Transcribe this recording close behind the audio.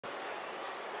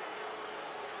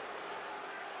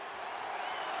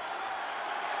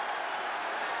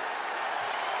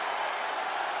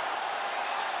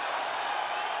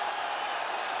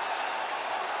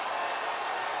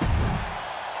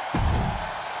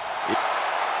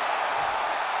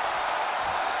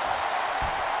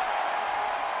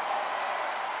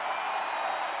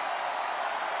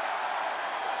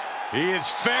He is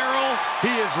feral, he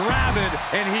is rabid,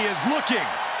 and he is looking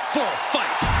for a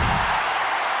fight.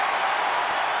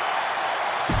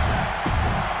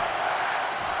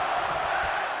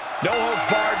 No holds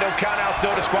barred, no countouts,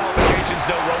 no disqualifications,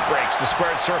 no rope breaks. The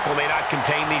squared circle may not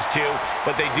contain these two,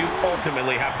 but they do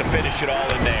ultimately have to finish it all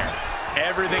in there.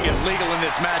 Everything is legal in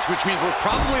this match, which means we're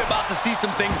probably about to see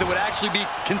some things that would actually be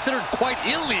considered quite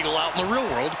illegal out in the real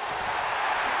world.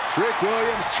 Trick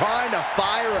Williams trying to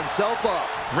fire himself up.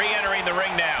 Re-entering the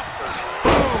ring now.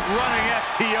 Boom, running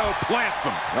FTO plants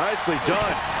him. Nicely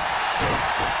done.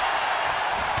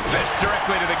 Fist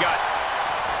directly to the gut.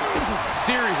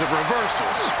 Series of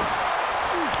reversals.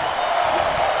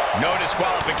 No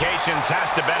disqualifications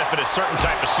has to benefit a certain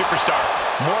type of superstar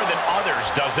more than others,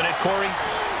 doesn't it, Corey?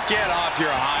 Get off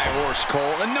your high horse,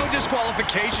 Cole. And no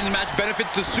disqualifications match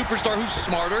benefits the superstar who's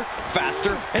smarter,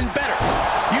 faster, and better.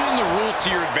 Using the rules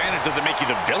to your advantage doesn't make you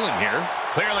the villain here.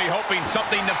 Clearly hoping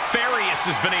something nefarious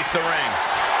is beneath the ring.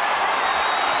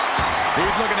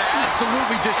 He's looking to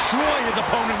absolutely destroy his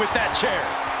opponent with that chair.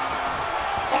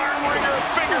 Arm wringer,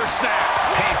 finger snap.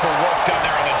 Painful work done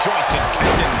there on the joints and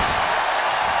tendons.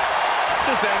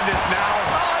 Just end this now.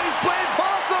 Oh, he's playing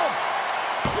possum.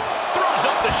 Throws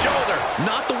up the shoulder.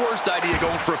 Not the worst idea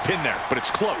going for a pin there, but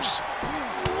it's close.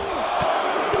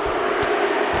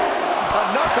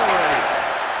 Enough already.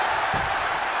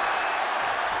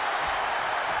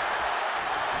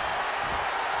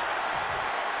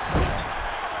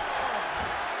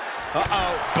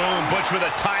 Uh-oh. Boom, Butch with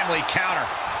a timely counter.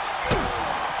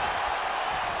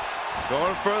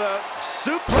 Going for the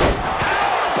suplex.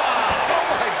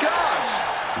 Oh my gosh.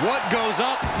 What goes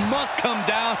up must come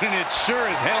down, and it sure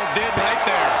as hell did right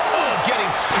there. Oh,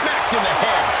 getting smacked in the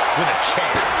head with a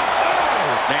chair.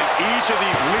 Oh, and each of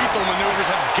these lethal maneuvers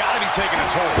have got to be taking a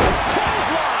toll.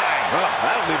 Clothesline. Oh,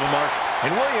 that'll leave a mark.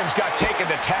 And Williams got taken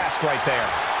to task right there.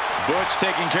 Butch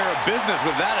taking care of business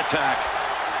with that attack.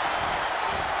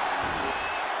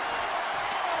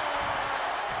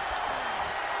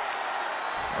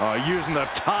 Oh, using the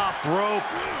top rope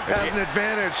as an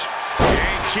advantage. You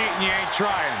ain't cheating, you ain't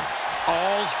trying.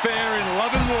 All's fair in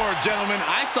love and war, gentlemen.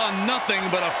 I saw nothing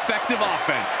but effective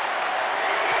offense.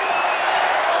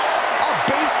 A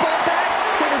baseball bat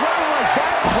with a weapon like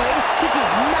that in play, this is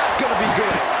not going to be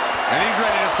good. And he's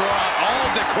ready to throw out all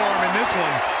decorum in this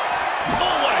one.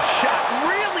 Oh, what a shot.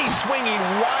 Really swinging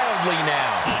wildly now.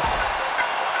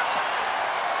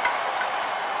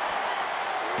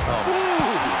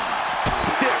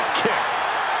 Stiff kick.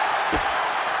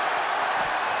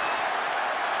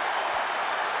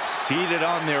 Seated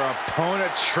on their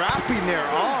opponent, trapping their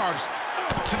arms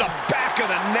To the back of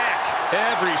the neck.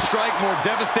 Every strike more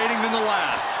devastating than the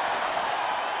last.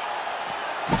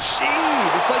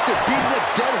 Jeez, it's like they're beating a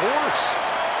dead horse.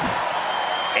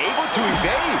 Able to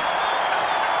evade.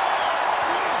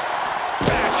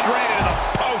 Back straight into the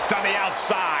post on the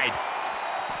outside.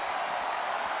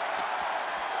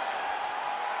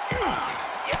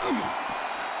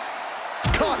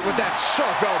 Caught with that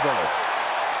sharp elbow.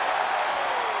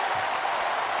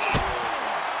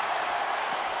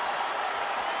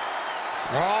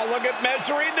 Oh, look at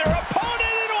measuring their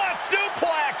opponent into a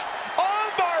suplex.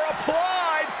 Armbar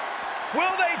applied.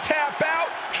 Will they tap out?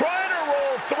 Trying to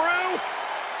roll through.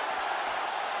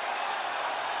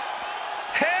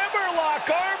 Hammerlock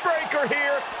armbreaker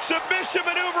here. Submission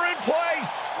maneuver in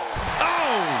place.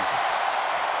 Oh!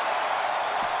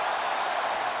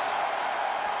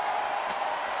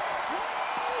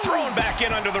 Thrown back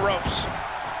in under the ropes.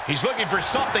 He's looking for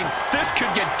something. This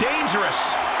could get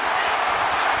dangerous.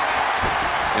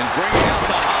 And bringing out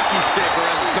the hockey stick, or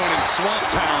as it's known in Swamp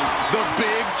Town, the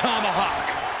big tomahawk.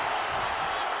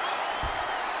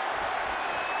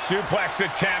 Suplex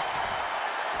attempt.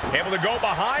 Able to go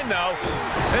behind, though.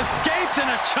 Escapes,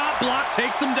 and a chop block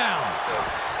takes him down.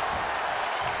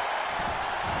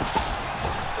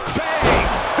 Bang!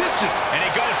 Vicious. And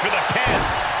he goes for the pin.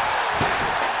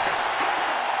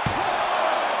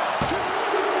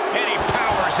 And he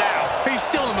powers out. He's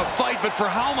still in the fight, but for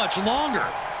how much longer?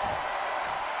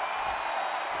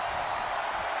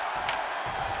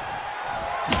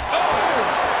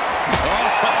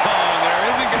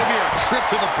 Trip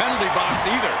to the penalty box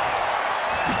either.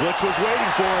 Butch was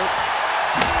waiting for it.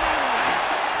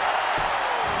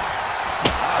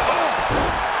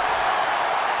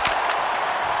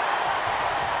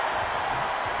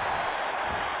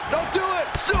 Don't do it!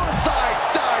 Suicide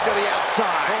dive to the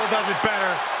outside. Cole does it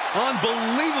better.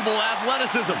 Unbelievable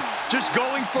athleticism. Just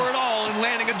going for it all and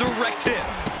landing a direct hit.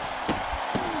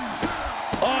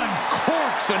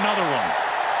 Uncorks another one.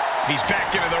 He's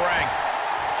back into the ring.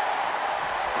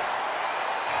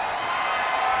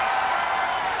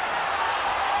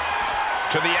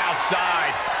 To the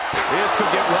outside. This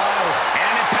could get wild.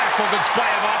 An impactful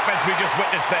display of offense we just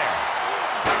witnessed there.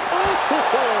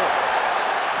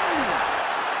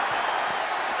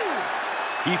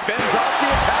 He fends off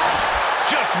the attack.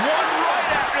 Just one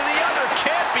right after the other.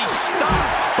 Can't be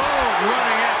stopped. Boom,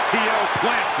 running FTO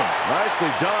plants him.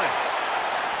 Nicely done.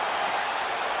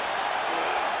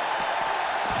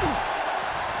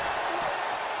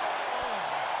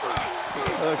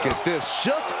 Look at this,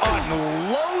 just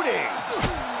unloading.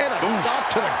 And a stop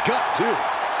to the gut, too.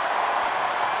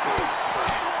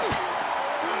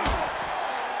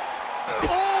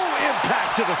 Oh,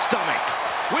 impact to the stomach.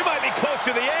 We might be close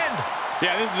to the end.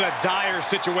 Yeah, this is a dire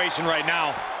situation right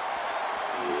now.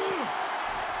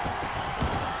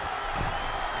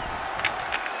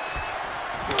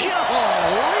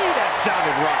 Golly, that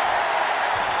sounded rough.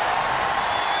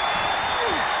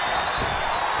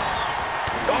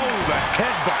 Oh, the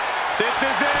headbutt. This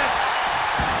is it.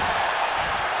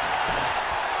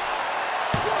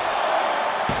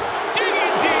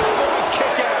 Digging deep for a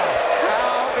kick out.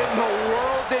 How in the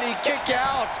world did he kick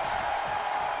out?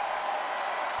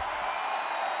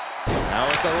 Now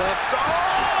with the left. Oh!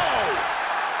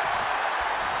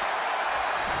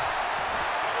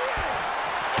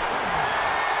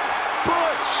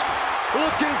 Butch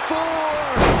looking for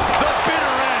The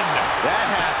bitter end. that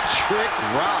has Trick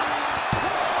rocked.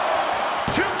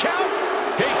 2 count.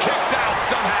 He kicks out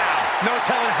somehow. No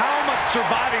telling how much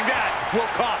surviving that will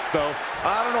cost, though.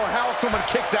 I don't know how someone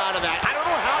kicks out of that. I don't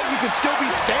know how you can still be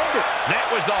standing. That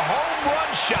was the home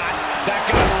run shot that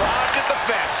got robbed at the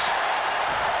fence.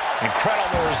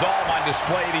 Incredible resolve on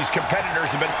display. These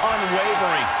competitors have been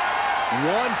unwavering.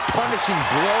 One punishing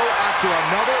blow after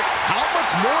another. How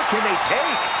much more can they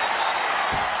take?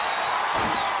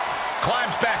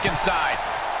 Climbs back inside.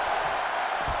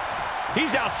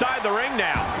 He's outside the ring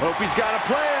now. Hope he's got a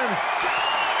plan.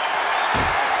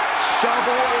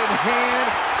 Shovel in hand,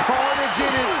 carnage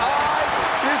in his eyes.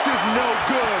 This is no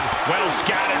good. Well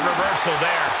scouted reversal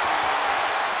there.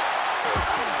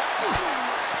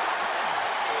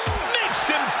 Makes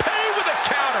him pay with a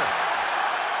counter.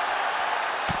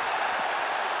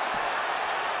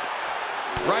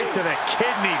 Right to the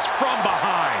kidneys from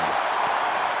behind.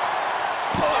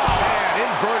 Oh, man,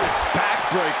 inverted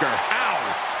backbreaker. Ow.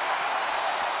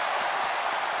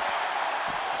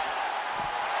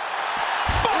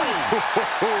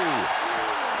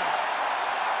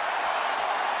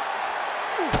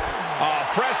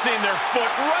 Pressing their foot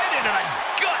right into the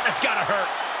gut. That's gotta hurt.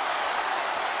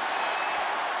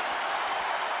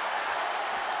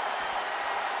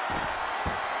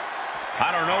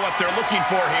 I don't know what they're looking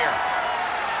for here.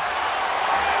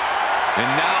 And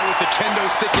now with the kendo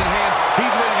stick in hand,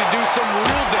 he's ready to do some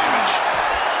real damage.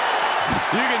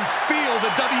 You can feel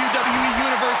the WWE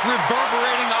Universe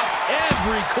reverberating off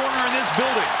every corner in this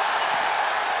building.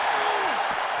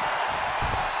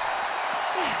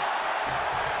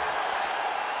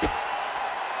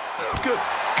 Good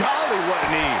golly, what a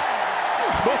knee.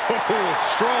 Oh,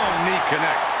 strong knee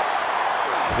connects.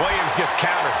 Williams gets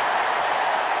countered.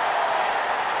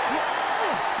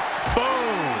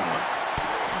 Boom.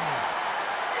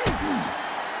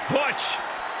 Butch.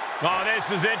 Oh, this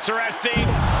is interesting.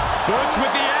 Butch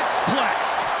with the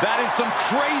X-Plex. That is some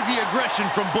crazy aggression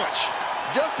from Butch.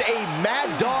 Just a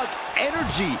mad dog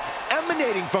energy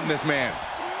emanating from this man.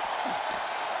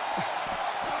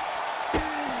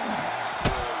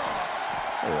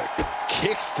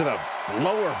 Kicks to the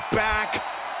lower back,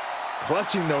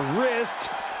 clutching the wrist.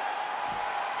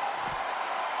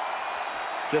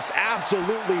 Just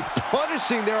absolutely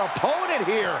punishing their opponent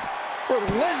here,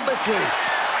 relentlessly.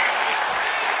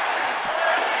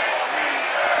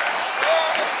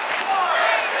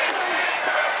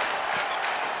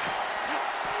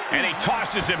 And he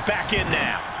tosses him back in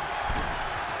now.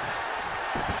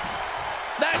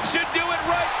 That should do it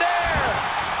right there.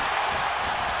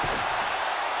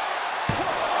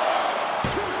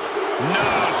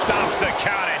 No, stops the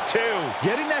count at 2.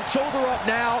 Getting that shoulder up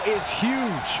now is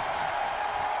huge.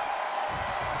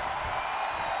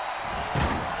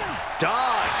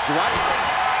 Dodged right.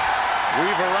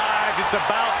 We've arrived. It's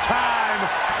about time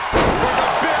for the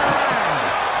bitter end.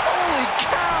 Holy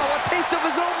cow, a taste of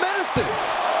his own medicine.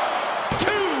 2,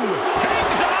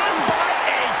 hangs on by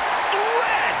a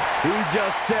thread. He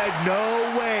just said,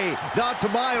 no way, not to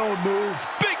my own move.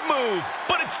 Big move,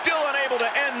 but it's still unable to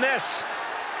end this.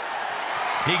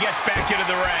 He gets back into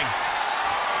the ring.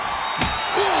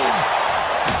 Boom!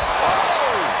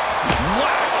 Oh!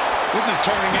 Whack! This is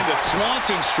turning into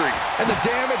Swanson Street. And the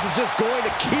damage is just going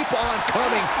to keep on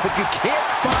coming if you can't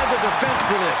find the defense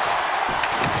for this.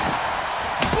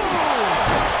 Boom!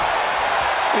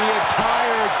 The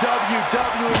entire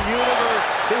WWE Universe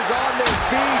is on their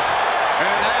feet.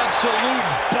 An absolute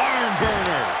barn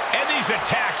burner. And these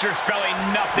attacks are spelling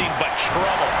nothing but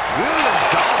trouble. Williams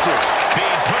dodges.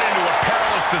 Being put into a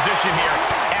perilous position here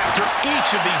after each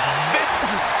of these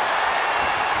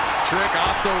Trick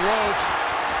off the ropes.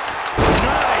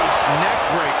 Nice neck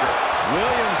breaker.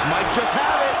 Williams might just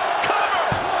have it. Cover!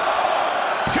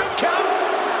 2 count.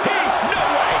 No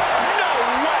way. No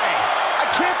way. I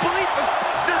can't believe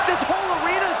this whole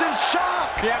arena's in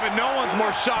shock. Yeah, but no one's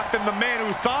more shocked than the man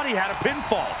who thought he had a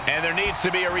pinfall. And there needs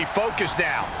to be a refocus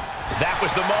now. That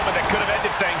was the moment that could have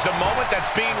ended things. A moment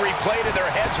that's being replayed in their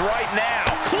heads right now.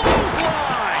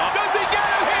 Clothesline! Does he get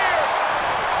him here?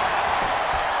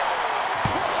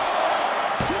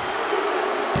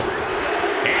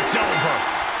 It's over.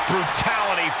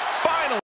 Brutality